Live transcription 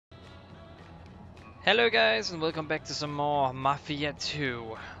Hello guys and welcome back to some more Mafia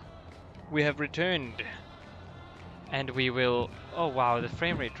 2. We have returned and we will... Oh wow, the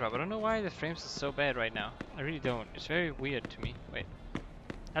frame rate drop. I don't know why the frames are so bad right now. I really don't. It's very weird to me. Wait.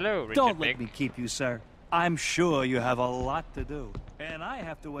 Hello, Richard Don't Big. let me keep you, sir. I'm sure you have a lot to do. And I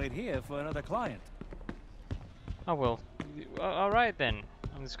have to wait here for another client. Oh well. Alright then.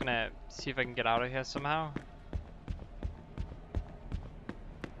 I'm just gonna see if I can get out of here somehow.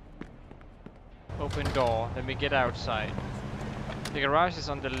 Open door. Let me get outside. The garage is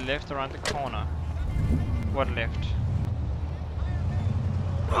on the left around the corner. What left?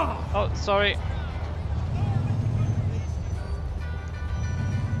 Oh, sorry.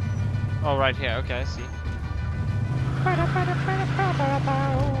 Oh, right here. Okay, I see. Alright,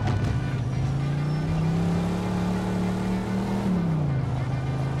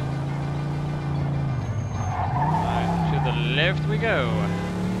 to the left we go.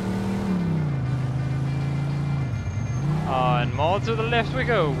 And more to the left we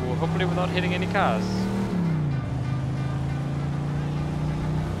go, hopefully without hitting any cars.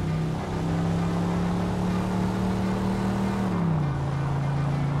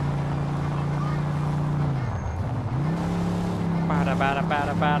 Bada bada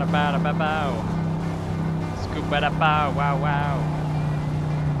bada bada bada bada bow. Scoop bada bow, wow wow.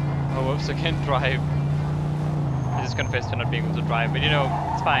 Oh whoops, I can't drive. I just confessed to not being able to drive, but you know,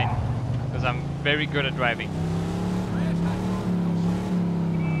 it's fine. Because I'm very good at driving.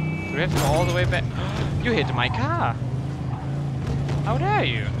 Do we have to go all the way back? You hit my car! How dare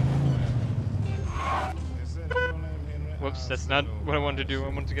you? Whoops, that's not what I want to do. I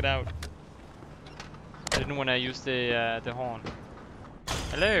want to get out. I didn't want to use the horn.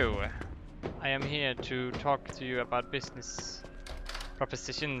 Hello! I am here to talk to you about business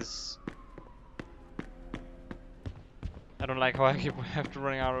propositions. I don't like how I have to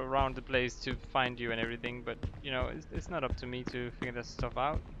run around the place to find you and everything, but you know, it's not up to me to figure that stuff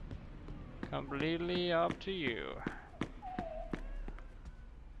out. Completely up to you.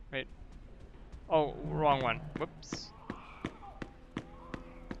 Wait. Oh, wrong one. Whoops.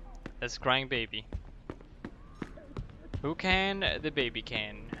 That's crying baby. Who can? The baby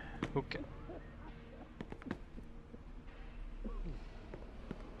can. Who can?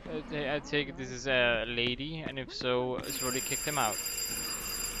 I take it this is a lady, and if so, it's already kicked him out.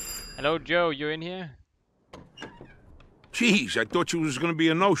 Hello, Joe. You in here? Jeez, I thought you was gonna be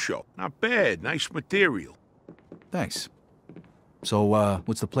a no-show. Not bad, nice material. Thanks. So,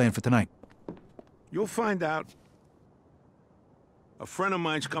 what's the plan for tonight? You'll find out. A friend of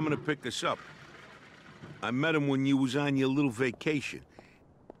mine's coming to pick us up. I met him when you was on your little vacation.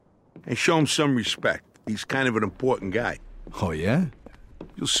 And show him some respect. He's kind of an important guy. Oh, yeah?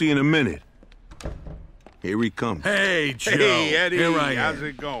 You'll see in a minute. Here he comes. Hey, Joe. Hey, Eddie. Here I am. How's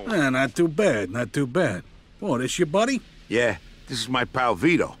it going? Not too bad, not too bad. Oh, this your buddy? Yeah, this is my pal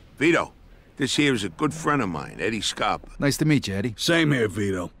Vito. Vito, this here is a good friend of mine, Eddie Scaletta. Nice to meet you, Eddie. Same here,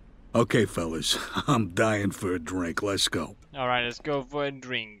 Vito. Okay, fellas, I'm dying for a drink. Let's go. Alright, let's go for a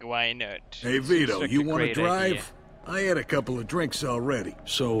drink. Why not? Hey, Vito, you want to drive? Idea. I had a couple of drinks already.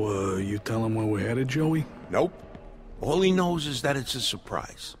 So, you tell him where we're headed, Joey? Nope. All he knows is that it's a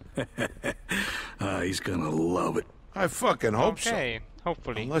surprise. He's gonna love it. I fucking hope so. Okay,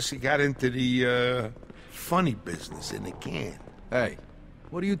 hopefully. Unless he got into the, funny business in the can. Hey,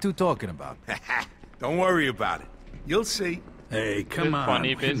 what are you two talking about? Don't worry about it. You'll see. Hey, come The on.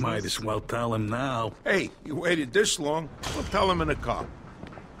 funny We might business. as well tell him now. Hey, you waited this long. We'll tell him in the car.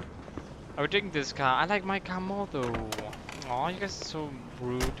 I would take this car. I like my car more though. Aw, you guys are so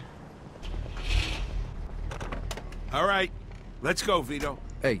rude. All right, let's go, Vito.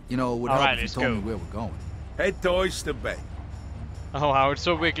 Hey, you know, it would All help right, if you let's told me go. where we're going. Head to Oyster Bay. Oh wow, it's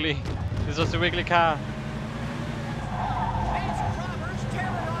so wiggly. This was a wiggly car.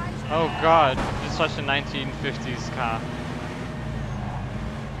 Oh god, it's such a 1950s car.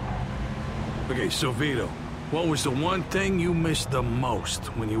 Okay, so Vito, what was the one thing you missed the most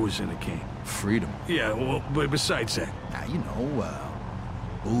when you was in the can? Freedom. Yeah, well, but besides that. You know,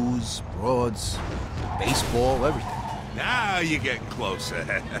 booze, broads, baseball, everything. Now you're getting closer.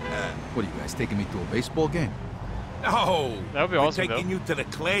 What are you guys taking me to a baseball game? No. That would be We're awesome, taking though. you to the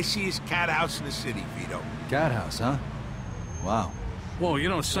classiest cat house in the city, Vito. Cat house, huh? Wow. Whoa, you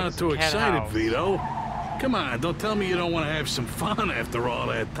don't sound too cat excited, house. Vito. Come on, don't tell me you don't want to have some fun after all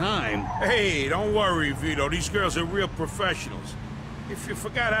that time. Hey, don't worry, Vito. These girls are real professionals. If you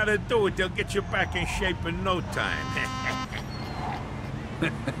forgot how to do it, they'll get you back in shape in no time.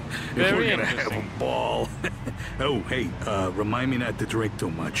 If Very we're gonna have interesting. a ball. Oh, hey, remind me not to drink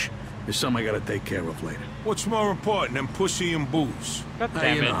too much. There's something I gotta take care of later. What's more important than pussy and booze? God Hey,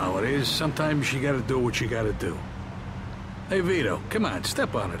 damn you know it. how it is. Sometimes you gotta do what you gotta do. Hey, Vito, come on,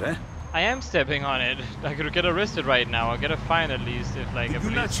 step on it, eh? I am stepping on it. I could get arrested right now. I'll get a fine at least if like a Did you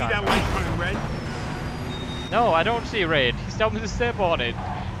not police see car that comes. light turn red? No, I don't see red. He's telling me to step on it.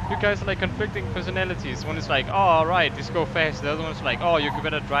 You guys are like conflicting personalities. One is like, oh, alright, just go fast. The other one's like, oh, you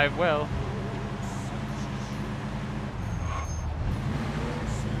better drive well.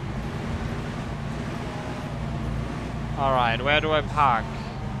 Alright, where do I park?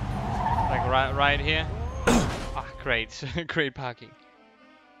 Like right here? Ah, great. Great parking.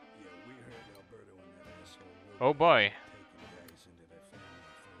 Oh boy.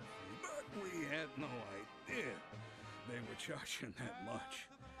 But we had no idea they were charging that much.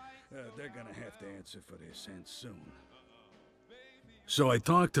 They're gonna have to answer for their sins soon. So I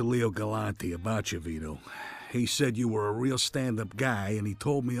talked to Leo Galante about you, Vito. He said you were a real stand-up guy, and he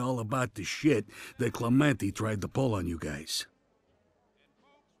told me all about the shit that Clemente tried to pull on you guys.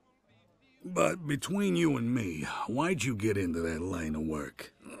 But between you and me, why'd you get into that line of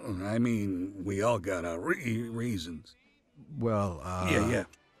work? I mean, we all got our reasons. Well, Yeah.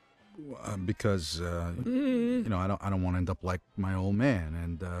 because you know, I don't want to end up like my old man,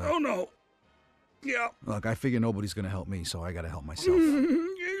 and Oh, no. Yeah. look, I figure nobody's gonna help me, so I gotta help myself.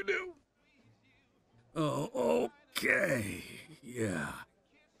 You do. Oh, okay. Yeah.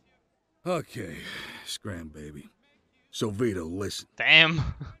 Okay. Scram, baby. So, Vito, listen. Damn.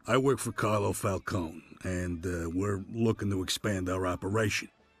 I work for Carlo Falcone, and we're looking to expand our operation.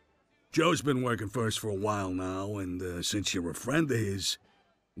 Joe's been working for us for a while now, and since you're a friend of his,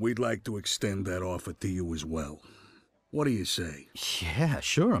 we'd like to extend that offer to you as well. What do you say? Yeah,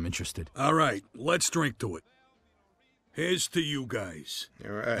 sure, I'm interested. All right, let's drink to it. Here's to you guys,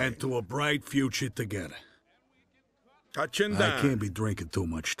 All right. and to a bright future together. Touching down. I can't be drinking too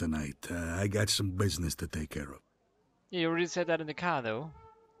much tonight. I got some business to take care of. Yeah, you already said that in the car though.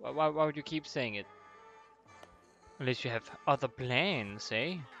 Why would you keep saying it? Unless you have other plans,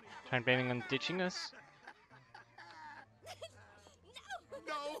 eh? Planning on ditching us?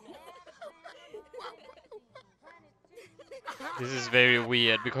 This is very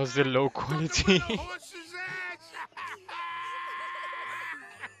weird because the low quality.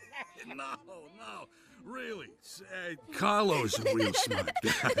 No, really. Carlo's a real smart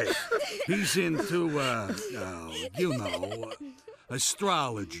guy. He's into, you know,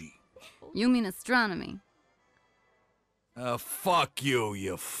 astrology. You mean astronomy? Fuck you,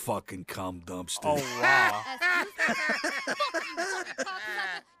 you fucking cum dumpster. Oh wow.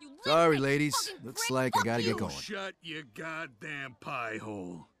 Sorry, ladies. Looks like I gotta get going. Shut your goddamn pie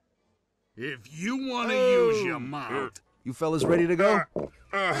hole. If you want to use your mouth... You fellas ready to go?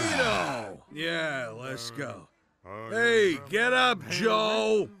 Vito! Yeah, let's go. Hey, get up,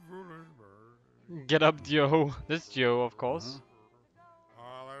 Joe! Get up, Joe. That's Joe, of course.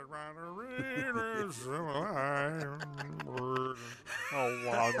 Oh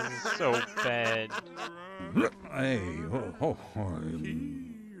wow, this is so bad. Hey,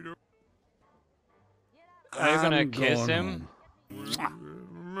 Are you gonna kiss him?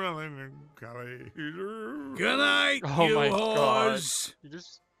 Good night, Oh you my god. whores! You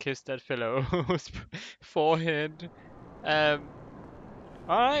just kissed that fellow's forehead.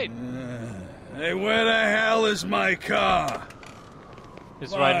 Alright. Hey, where the hell is my car?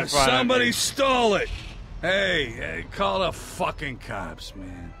 It's right in front Somebody of me. stole it! Hey, call the fucking cops,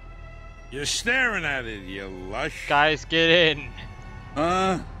 man. You're staring at it, you lush. Guys, get in.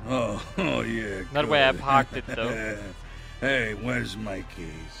 Huh? Oh, yeah. Not where I good. parked it, though. Hey, where's my keys?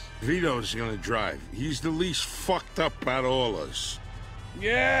 Vito's gonna drive. He's the least fucked up out of all us.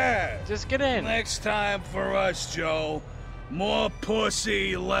 Yeah! Just get in. Next time for us, Joe. More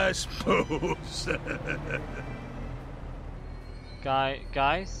pussy, less booze.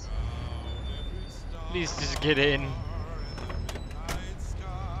 Guys? Please just get in.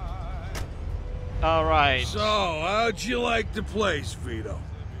 Alright. So, how'd you like the place, Vito?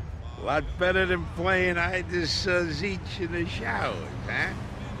 A lot better than playing hide this Zeech in the showers, huh?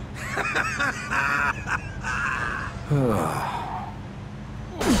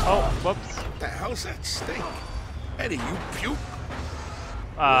 Oh, whoops. What the hell's that stink? Eddie, you puke?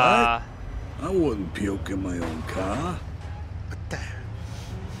 I wouldn't puke in my own car. What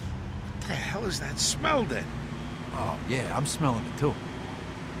the hell is that smell then? Oh, yeah, I'm smelling it too.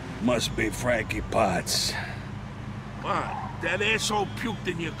 Must be Frankie Potts. What? That asshole puked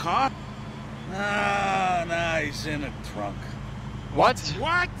in your car? Nah, he's in the trunk. What?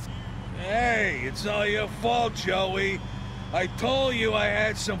 What? Hey, it's all your fault, Joey. I told you I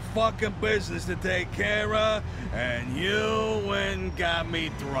had some fucking business to take care of, and you went and got me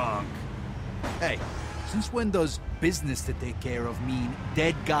drunk. Hey, since when does business to take care of mean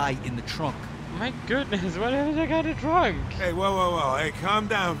dead guy in the trunk? My goodness, what have I got drunk? Hey, whoa. Hey, calm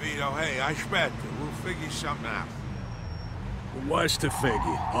down, Vito. Hey, aspetta. We'll figure something out. What's to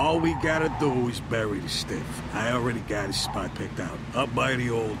figure? All we gotta do is bury the stiff. I already got his spot picked out, up by the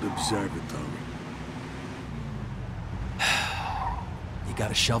old observatory. You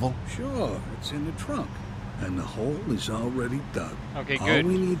got a shovel? Sure, it's in the trunk. And the hole is already dug. Okay, good.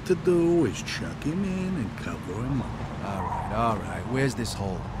 All we need to do is chuck him in and cover him up. All right. Where's this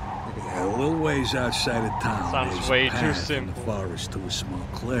hole? Yeah, a little ways outside of town. Sounds there's way a too path in simple. the forest to a small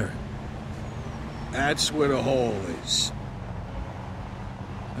clearing. That's where the hole is.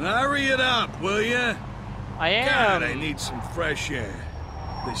 And hurry it up, will ya? I am. God, I need some fresh air.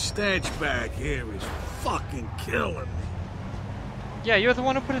 The stench back here is fucking killing me. Yeah, you're the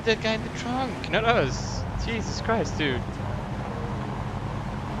one who put a dead guy in the trunk, not us. Jesus Christ, dude.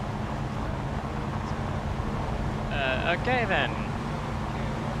 Okay then.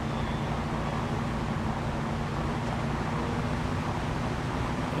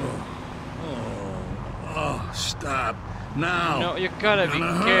 Oh, stop. Now. No, you gotta be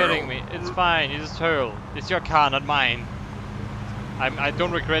Gonna kidding hurl. me. It's fine, you just hurl. It's your car, not mine. I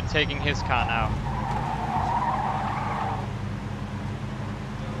don't regret taking his car now.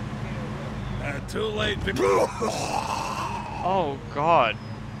 Too late. Oh god.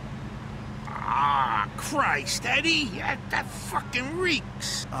 Ah, Christ, Eddie. That fucking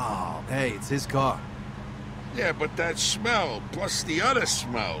reeks. Oh, hey, it's his car. Yeah, but that smell, plus the other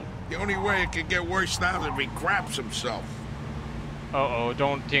smell. The only way it could get worse now is if he craps himself. Uh-oh,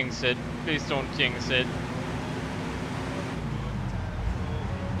 don't jinx it. Please don't jinx it.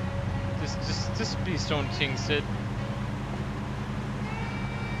 Just please don't jinx it.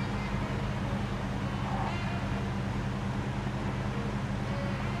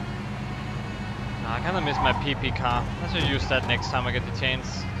 Nah, I kinda miss my PP car. I should use that next time I get the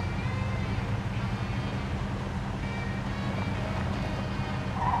chance.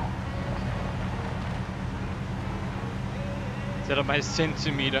 Set up my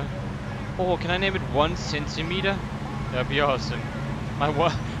centimeter. Oh, can I name it 1 centimeter? That'd be awesome. My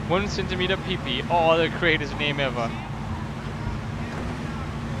 1 centimeter PP. Oh, the greatest name ever.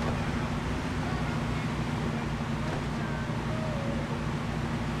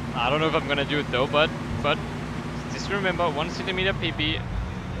 I don't know if I'm gonna do it though, but just remember 1 centimeter PP.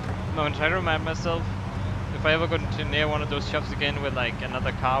 I'm gonna try to remind myself if I ever go to near one of those shops again with like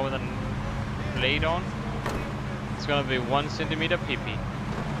another car with a blade on. It's gonna be 1 centimeter PP.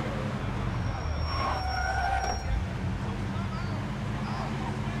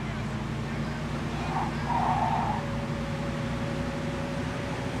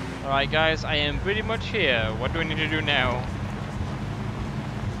 Alright guys, I am pretty much here. What do I need to do now?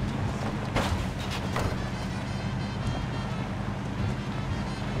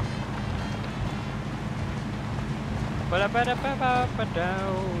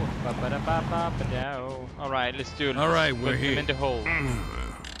 Alright, let's do it. All right, we're Put him here. in the hole.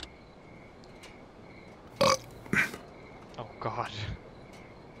 Oh god.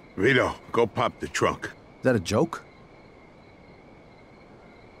 Vito, go pop the trunk. Is that a joke?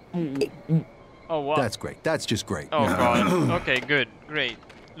 Oh what? That's great. That's just great. Oh god. Okay, good. Great.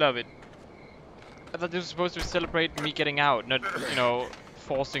 Love it. I thought this was supposed to celebrate me getting out, not, you know,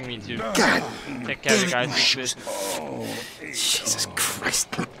 forcing me to take care of the guys with this. Jesus Christ.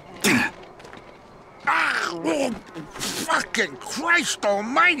 Ah, fucking Christ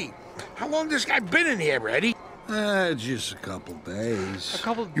almighty. How long this guy been in here, Eddie? Just a couple days. A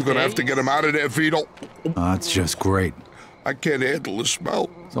couple You're gonna have to get him out of there, Vito. That's just great. I can't handle the smell.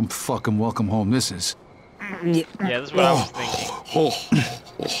 Some fucking welcome home this is. Yeah, that's what I was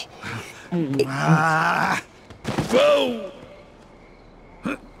thinking. Ah! Whoa!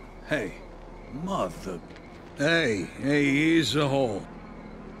 Hey, mother. Hey, here's a hole.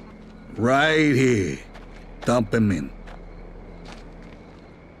 Right here. Dump him in.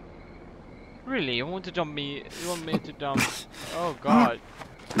 Really? You want to dump me? You want me to dump? Oh god.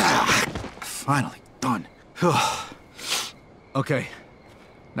 Finally, done. Okay.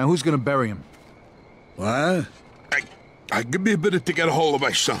 Now who's gonna bury him? What? Give me a minute to get a hold of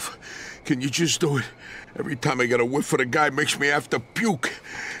myself. Can you just do it? Every time I get a whiff of the guy, makes me have to puke.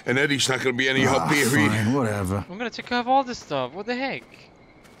 And Eddie's not gonna be any help here either. Fine, whatever. I'm gonna take care of all this stuff. What the heck?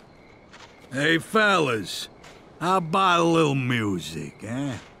 Hey, fellas. How about a little music,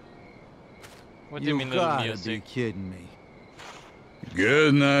 eh? What do you mean little gotta music? be kidding me.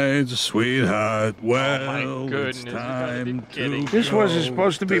 Good night, sweetheart. Well, goodness, it's you gotta be time kidding. to This wasn't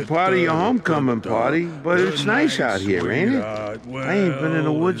supposed to be part of your homecoming party, but it's nice out here, ain't it? I ain't been in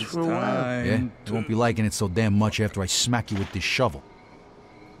the woods for a while. Yeah? You won't be liking it so damn much after I smack you with this shovel.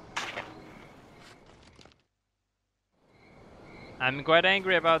 I'm quite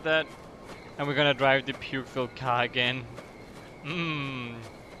angry about that. And we're gonna drive the puke-filled car again.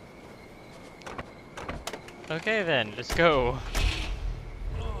 Okay then, let's go.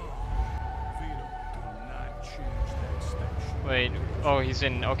 Wait, oh, he's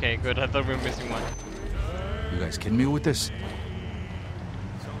in. Okay, good. I thought we were missing one. You guys kidding me with this?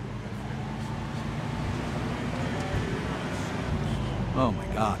 Oh my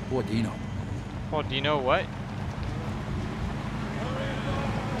god, poor Dino. Poor Dino, what?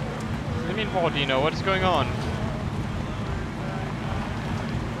 What do you mean, poor Dino? What is going on?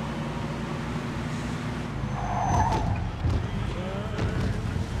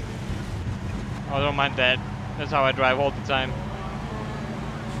 Oh, don't mind that. That's how I drive all the time.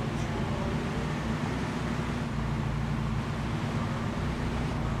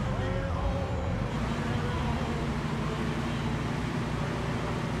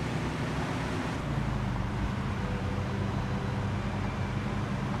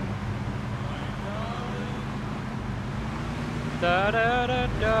 Da da da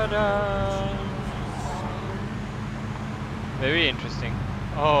da da. Very interesting.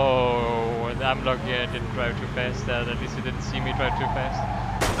 Oh, I'm lucky I didn't drive too fast. At least you didn't see me drive too fast.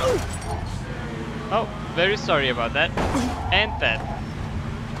 Oh, very sorry about that. And that.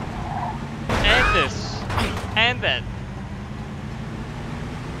 And this. And that.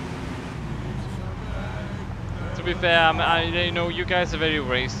 To be fair, you know, you guys are very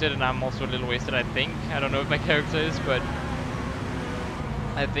wasted, and I'm also a little wasted, I think. I don't know if my character is, but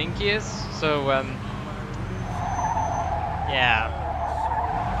I think he is. So, yeah.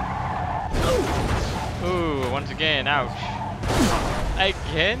 Ooh, once again, ouch.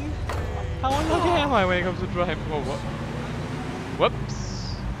 Again? How unlucky am I when it comes to driving? Oh, what?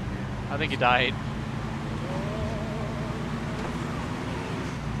 Whoops. I think he died.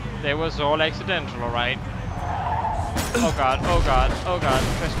 That was all accidental, alright. Oh god, oh god, oh god,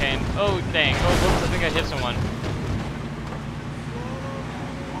 trash can. Oh dang, oh whoops, I think I hit someone.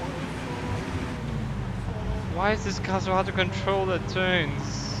 Why is this car so hard to control the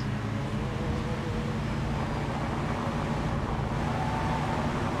turns?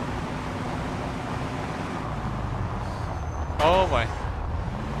 Oh boy.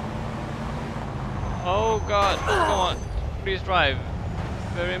 Oh god, come on. Please drive.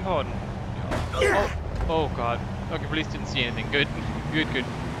 Very important. Oh god. Okay, police didn't see anything. Good. Good, good.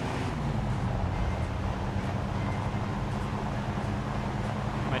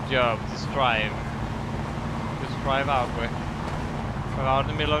 My job, just drive. Just drive out, boy. Drive out in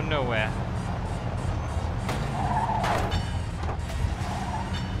the middle of nowhere.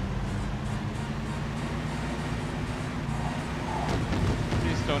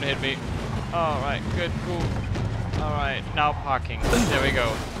 Please don't hit me. Alright, good, cool. Alright, now parking. There we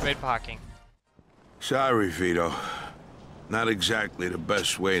go. Great parking. Sorry, Vito. Not exactly the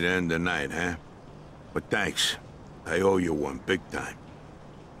best way to end the night, huh? But thanks. I owe you one, big time.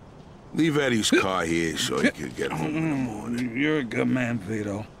 Leave Eddie's car here so he can get home in the morning. You're a good man,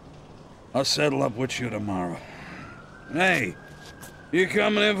 Vito. I'll settle up with you tomorrow. Hey, you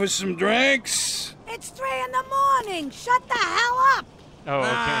coming in for some drinks? It's 3 in the morning. Shut the hell up. Oh,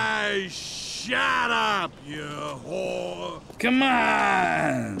 okay. Hey, shut up, you whore. Come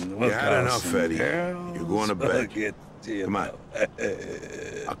on. You had enough, Eddie. You're going to bed. Come on.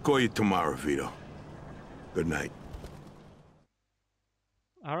 I'll call you tomorrow, Vito. Good night.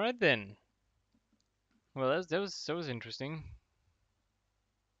 All right then. Well, that was interesting.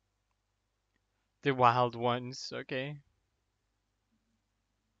 The wild ones, okay.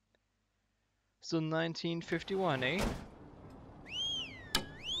 So 1951, eh?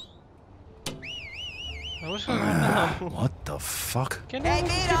 What's going on now? What the fuck? Can Hey, I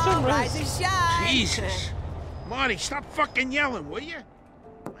get Vito, some rise rest? and shine. Jesus. Marty, stop fucking yelling, will you?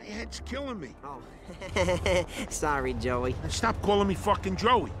 My head's killing me. Oh, sorry, Joey. And stop calling me fucking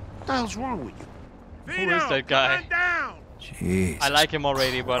Joey. What the hell's wrong with you? Who is that guy? Down. Jeez. I like him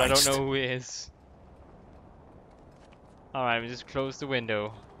already, but I don't Christ. know who he is. Alright, we just close the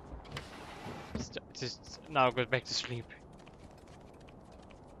window. Just now go back to sleep.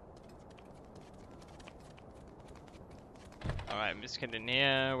 Alright, I'm just getting in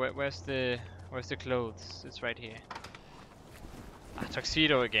here. Where's the clothes? It's right here. Ah,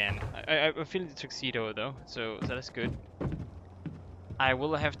 tuxedo again. I'm feeling the tuxedo though, so that's good. I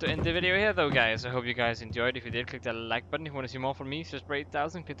will have to end the video here though, guys. I hope you guys enjoyed. If you did, click that like button. If you want to see more from me, subscribe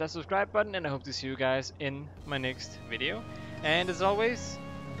 8,000, click that subscribe button, and I hope to see you guys in my next video. And as always,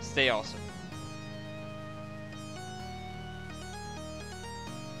 stay awesome.